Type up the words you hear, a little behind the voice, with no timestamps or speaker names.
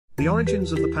The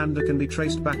origins of the panda can be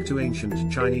traced back to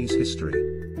ancient Chinese history,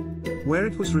 where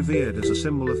it was revered as a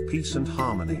symbol of peace and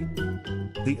harmony.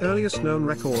 The earliest known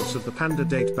records of the panda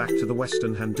date back to the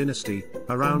Western Han Dynasty,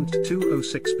 around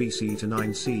 206 BC to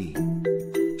 9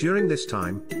 CE. During this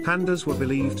time, pandas were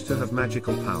believed to have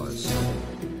magical powers,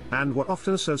 and were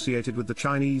often associated with the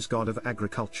Chinese god of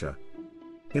agriculture.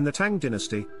 In the Tang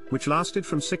dynasty, which lasted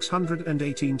from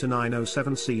 618 to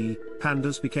 907 CE,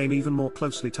 pandas became even more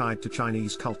closely tied to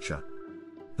Chinese culture.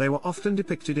 They were often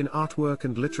depicted in artwork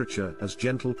and literature as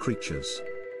gentle creatures,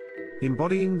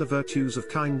 embodying the virtues of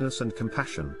kindness and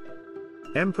compassion.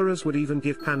 Emperors would even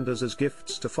give pandas as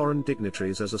gifts to foreign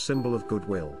dignitaries as a symbol of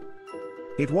goodwill.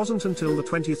 It wasn't until the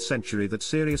 20th century that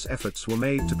serious efforts were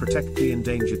made to protect the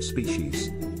endangered species.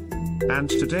 And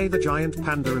today the giant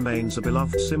panda remains a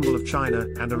beloved symbol of China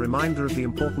and a reminder of the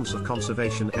importance of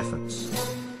conservation efforts.